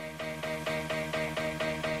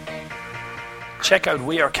Check out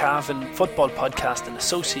We Are Cavan football podcast in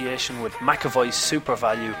association with McAvoy's Super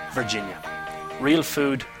Value, Virginia. Real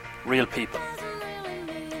food, real people.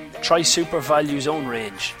 Try Super Value's own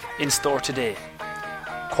range, in store today.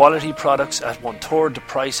 Quality products at 1/3 the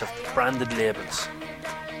price of branded labels.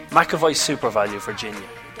 McAvoy's Super Value, Virginia.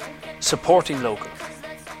 Supporting local.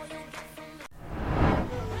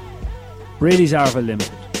 Brady's Arva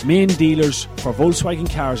Limited, main dealers for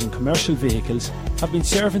Volkswagen cars and commercial vehicles, have been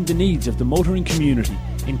serving the needs of the motoring community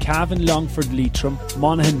in Cavan, Longford, Leitrim,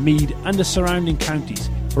 Monaghan, Meath and the surrounding counties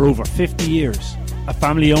for over 50 years. A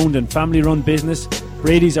family-owned and family-run business,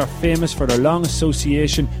 Brady's are famous for their long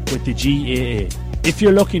association with the GAA. If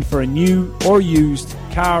you're looking for a new or used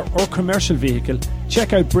car or commercial vehicle,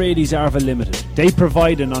 check out Brady's Arva Limited. They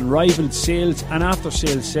provide an unrivaled sales and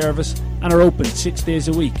after-sales service and are open 6 days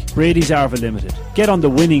a week. Brady's Arva Limited. Get on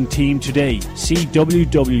the winning team today. See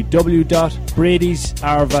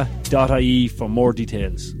www.bradysarva.ie for more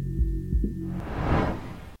details.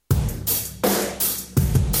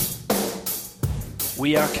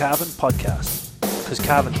 We Are Cavan podcast, because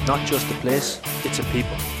Cavan's not just a place, it's a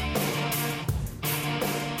people.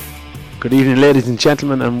 Good evening, ladies and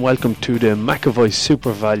gentlemen, and welcome to the McAvoy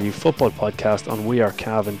Super Value football podcast on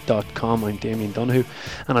wearecavan.com. I'm Damien Donoghue,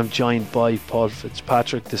 and I'm joined by Paul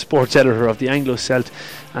Fitzpatrick, the sports editor of the Anglo-Celt,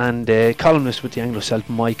 and columnist with the Anglo-Celt,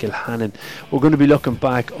 Michael Hannon. We're going to be looking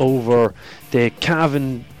back over the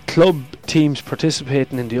Cavan club teams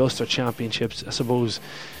participating in the Ulster Championships. I suppose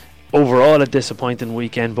overall a disappointing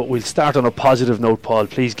weekend, but we'll start on a positive note. Paul,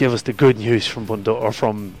 please give us the good news from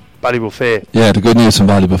Ballybuffet. Yeah, the good news from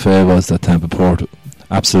Ballybuffet was that Tampa Port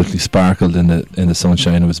absolutely sparkled in the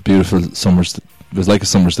sunshine. It was beautiful. It was like a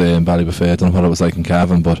summer's day in Ballybuffet. I don't know what it was like in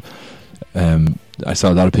Cavan, but I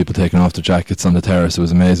saw a lot of people taking off their jackets on the terrace. It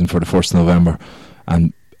was amazing for the 1st of November,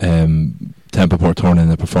 and Tampa Port turned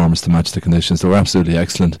in a performance to match the conditions. They were absolutely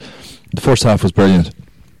excellent. The first half was brilliant.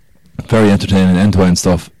 Very entertaining, end-to-end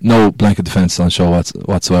stuff. No blanket defence on show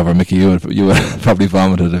whatsoever. Mickey, you would probably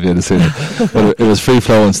vomited if you had seen it. But it was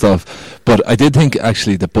free-flowing stuff. But I did think,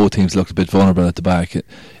 actually, that both teams looked a bit vulnerable at the back.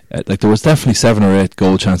 There was definitely 7 or 8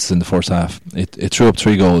 goal chances in the first half. It threw up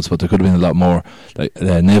 3 goals, but there could have been a lot more.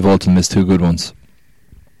 Niamh Bolton missed 2 good ones.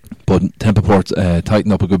 But Tampa Port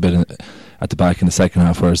tightened up a good bit at the back in the second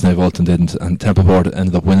half, whereas Niamh Bolton didn't. And Tampa Port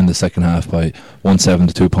ended up winning the second half by 1-7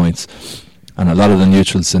 to 2 points. And a lot of the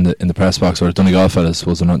neutrals in the press box, or Donegal fellas,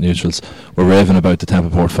 suppose they're not neutrals, were raving about the Tampa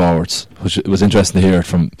Port forwards, which it was interesting to hear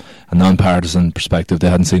from a non-partisan perspective. They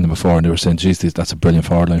hadn't seen them before, and they were saying, geez, that's a brilliant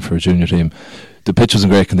forward line for a junior team. The pitch was in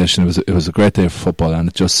great condition. It was a great day for football, and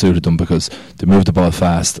it just suited them because they moved the ball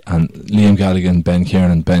fast, and Liam Galligan, Ben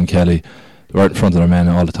Kieran, Ben Kelly, they were out in front of their men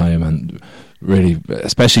all the time, and really,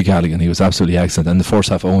 especially Galligan, he was absolutely excellent. And the first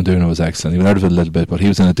half, Owen Dooner was excellent. He went out of it a little bit, but he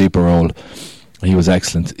was in a deeper role. He was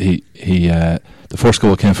excellent. The first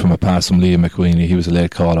goal came from a pass from Liam McQueenie. He was a late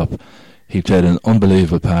call up. He played an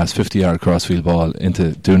unbelievable pass, 50-yard crossfield ball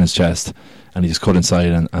into Doonan's chest, and he just cut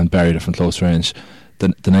inside and buried it from close range.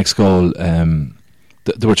 The next goal, there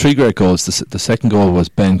were 3 great goals. The second goal was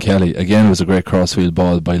Ben Kelly. Again, it was a great crossfield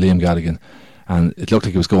ball by Liam Galligan, and it looked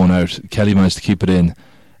like it was going out. Kelly managed to keep it in,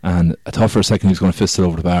 and I thought for a second he was going to fist it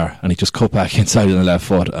over the bar, and he just cut back inside on the left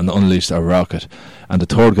foot and unleashed a rocket. And the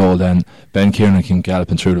third goal then, Ben Kieran came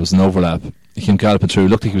galloping through. There was an overlap. He came galloping through,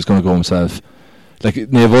 looked like he was going to go himself. Like,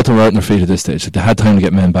 Niamh Bolton were out on their feet at this stage. They had time to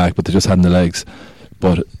get men back, but they just hadn't the legs.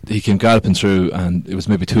 But he came galloping through, and it was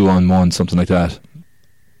maybe 2-on-1, something like that.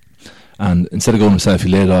 And instead of going himself, he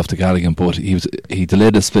laid it off to Galligan, but he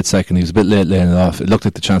delayed a split second. He was a bit late laying it off. It looked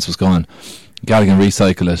like the chance was gone. Galligan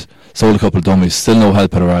recycled it, sold a couple of dummies, still no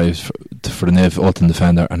help had arrived for the Niamh Bolton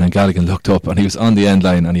defender, and then Galligan looked up and he was on the end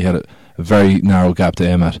line, and he had a very narrow gap to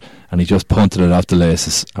aim at, and he just punted it off the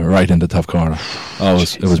laces and right in the top corner.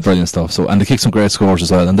 It was brilliant stuff. So, and they kicked some great scores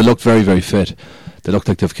as well, and they looked very, very fit. They looked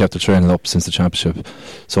like they've kept their training up since the championship.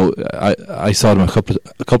 So I saw them a couple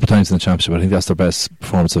of times in the championship. I think that's their best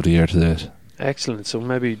performance of the year to date. Excellent. So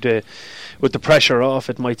maybe with the pressure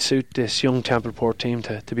off, it might suit this young Temple Port team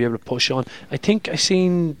to be able to push on. I think I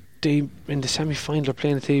seen in the semi-final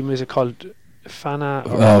playing a team, is it called Fana?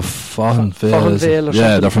 Faughan Vale.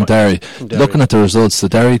 Yeah, they're from Derry. Looking at the results, the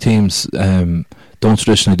Derry teams don't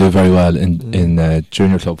traditionally do very well in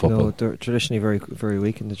junior club football. No, they're traditionally very, very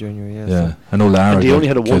weak in the junior. Yeah. So. I know Lara. And they only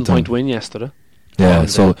had a 1-point win yesterday. Yeah,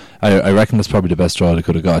 so I reckon that's probably the best draw they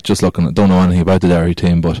could have got. Just looking, don't know anything about the Derry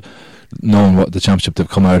team, but knowing what the championship they've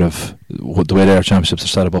come out of, the way their championships are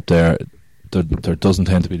set up there doesn't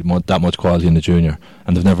tend to be that much quality in the junior,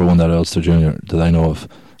 and they've never won that Ulster junior that I know of.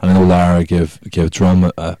 And I know Lara gave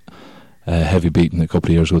Drum a heavy beating a couple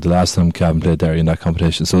of years ago. The last time Cavan played Derry in that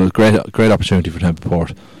competition, so a great opportunity for Temple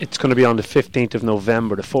Port. It's going to be on the 15th of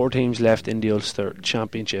November. The 4 teams left in the Ulster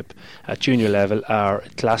Championship at junior level are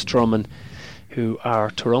Clasdrumman, who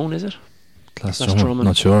are Tyrone, is it? Clasdrumman,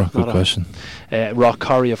 not sure. Good question.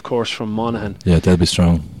 Rockcorry, of course, from Monaghan. Yeah, they'll be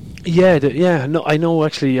strong. No, I know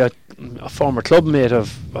actually a former club mate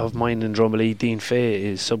of mine in Drummond, Dean Fay,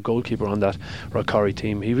 is sub goalkeeper on that Rockcorry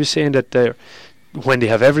team. He was saying that when they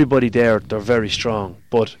have everybody there, they're very strong,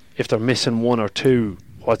 but if they're missing one or two,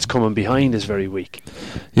 what's coming behind is very weak.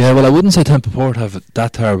 Yeah, well, I wouldn't say Temple Port have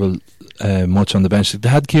that terrible much on the bench. They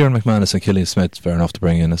had Kieran McManus and Killian Smith, fair enough to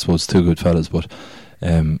bring in, I suppose, two good fellas, but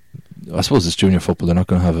I suppose it's junior football. They're not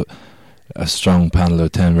going to have a strong panel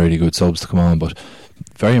of 10 really good subs to come on, but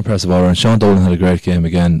very impressive all around. Sean Dolan had a great game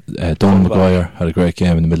again. Donald Maguire had a great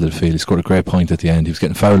game in the middle of the field. He scored a great point at the end. He was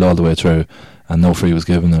getting fouled all the way through and no free was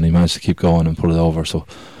given, and he managed to keep going and pull it over. So,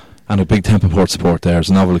 and a big Temple Port support there. It's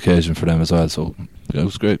a novel occasion for them as well, so it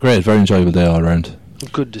was great, very enjoyable day all around.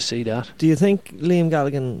 Good to see that. Do you think Liam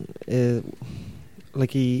Galligan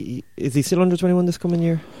is he still under 21 this coming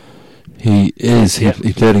year? He is.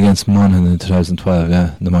 He played against Monaghan in 2012,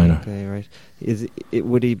 in the minor. Okay, right.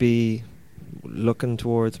 Would he be looking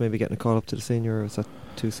towards maybe getting a call up to the senior, or is that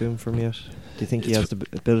too soon for him yet? Do you think he has the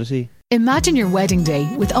ability? Imagine your wedding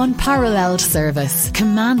day with unparalleled service,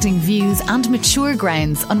 commanding views and mature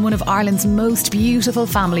grounds on one of Ireland's most beautiful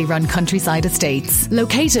family-run countryside estates.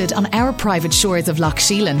 Located on our private shores of Loch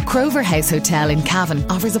Sheelin, Crover House Hotel in Cavan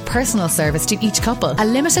offers a personal service to each couple. A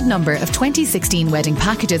limited number of 2016 wedding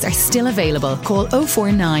packages are still available. Call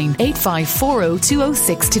 049 8540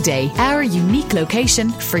 206 today. Our unique location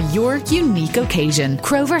for your unique occasion.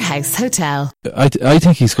 Crover House Hotel. I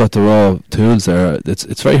think he's got the raw tools there.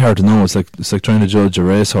 It's very hard to know. It's like trying to judge a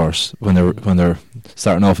racehorse when they're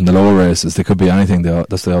starting off in the lower races. They could be anything.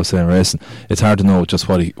 That's what I was saying, racing. It's hard to know just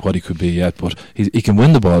what he could be yet, but he can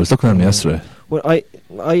win the ball. I was looking at him yesterday. Well,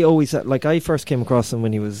 I always I first came across him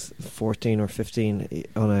when he was 14 or 15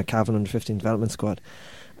 on a Cavan under 15 development squad,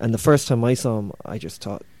 and the first time I saw him, I just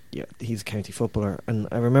thought, yeah, he's a county footballer. And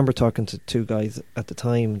I remember talking to two guys at the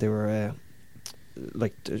time. They were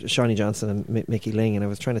like Shawnee Johnson and Mickey Ling, and I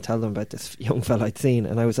was trying to tell them about this young fella I'd seen,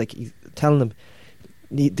 and I was like telling them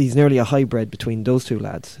he's nearly a hybrid between those two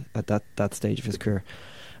lads at that stage of his career.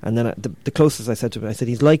 And then the closest I said to him, I said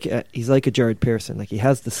he's like a Jared Pearson. Like, he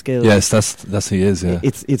has the skills. Yes, that's he is. Yeah,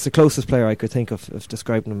 it's the closest player I could think of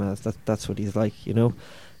describing him as. That's what he's like, you know.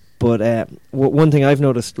 But one thing I've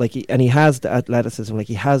noticed, he has the athleticism,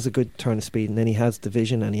 he has a good turn of speed, and then he has the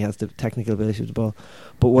vision and he has the technical ability of the ball.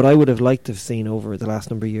 But what I would have liked to have seen over the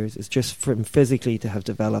last number of years is just for him physically to have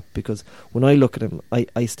developed, because when I look at him,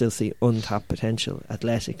 I still see untapped potential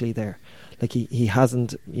athletically there. He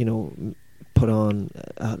hasn't, put on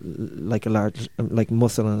a large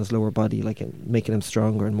muscle on his lower body, making him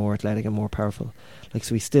stronger and more athletic and more powerful.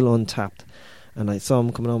 So he's still untapped. And I saw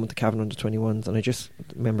him coming on with the Cavan under 21s, and I just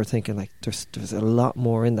remember thinking, there's a lot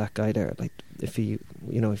more in that guy there. If he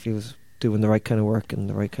was doing the right kind of work and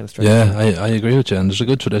the right kind of strength. Yeah, I agree with you. And there's a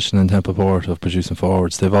good tradition in Temple Port of producing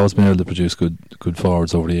forwards. They've always been able to produce good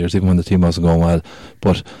forwards over the years, even when the team wasn't going well.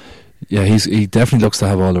 But yeah, he definitely looks to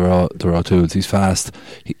have all the raw tools. He's fast.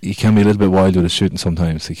 He can be a little bit wild with his shooting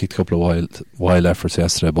sometimes. He kicked a couple of wild efforts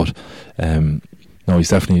yesterday, but no, he's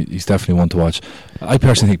definitely one to watch. I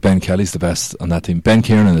personally think Ben Kelly's the best on that team. Ben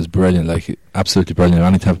Kiernan is brilliant, absolutely brilliant.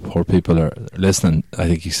 Any Temple Port people are listening, I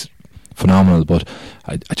think he's phenomenal. But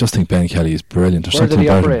I just think Ben Kelly is brilliant. There's Where did he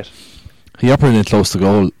operate? He operated close to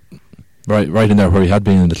goal, right in there where he had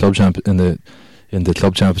been in the club in the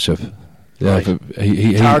club championship. Yeah, right.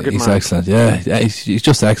 He's excellent. Yeah, he's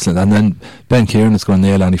just excellent. And then Ben Kieran is going to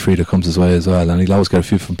nail any free that comes his way as well, and he'll always get a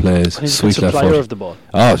few from plays. And he's sweet a good supplier of the ball.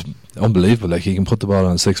 Oh, unbelievable! He can put the ball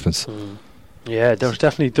on sixpence. Yeah,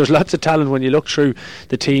 there's lots of talent when you look through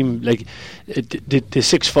the team. The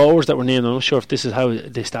six forwards that were named, I'm not sure if this is how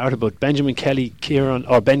they started, but Benjamin Kelly,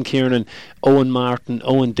 Ben Kieran, Owen Martin,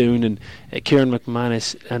 Owen Doonan, Kieran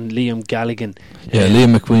McManus and Liam Galligan. Yeah,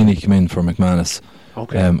 Liam McQueenie came in for McManus.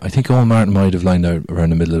 Okay. I think Owen Martin might have lined out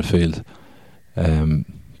around the middle of the field.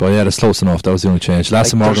 But yeah, that's close enough. That was the only change.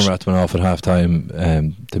 Lasse Morganrath went off at half time.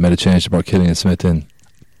 They made a change to brought Killian Smith in.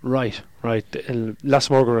 Right. Lasse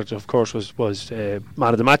Morganrath, of course, was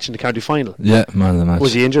man of the match in the county final. Yeah, man of the match.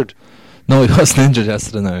 Was he injured? No, he wasn't injured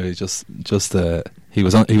yesterday. No, he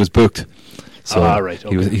was booked. So right.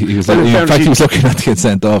 Okay. He was in fact, he was looking at to get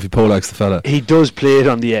sent off. He poleaxed the fella. He does play it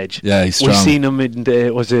on the edge. Yeah, he's strong. We've seen him in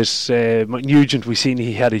Nugent. We've seen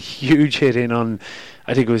he had a huge hit in on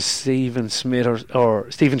I think it was Stephen Smith or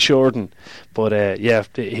Stephen Shorten, but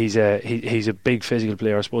he's a big physical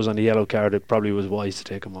player. I suppose on the yellow card it probably was wise to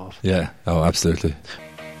take him off. Yeah, oh absolutely.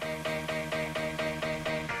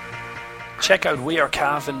 Check out We Are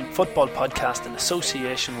Cavan football podcast in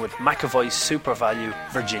association with McAvoy Super Value,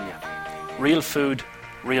 Virginia. Real food,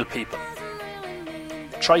 real people.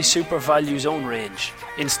 Try Super Value's own range,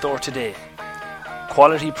 in store today.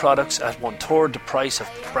 Quality products at 1/3 the price of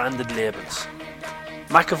branded labels.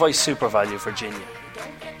 McAvoy Super Value, Virginia.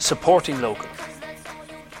 Supporting local.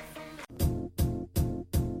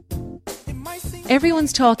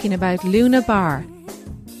 Everyone's talking about Luna Bar,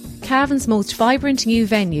 Cavan's most vibrant new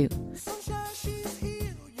venue.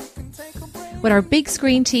 With our big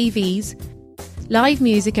screen TVs, live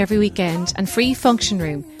music every weekend and free function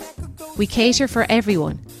room, we cater for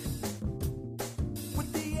everyone.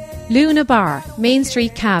 Luna Bar, Main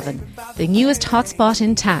Street, Cavan, the newest hotspot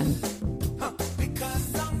in town.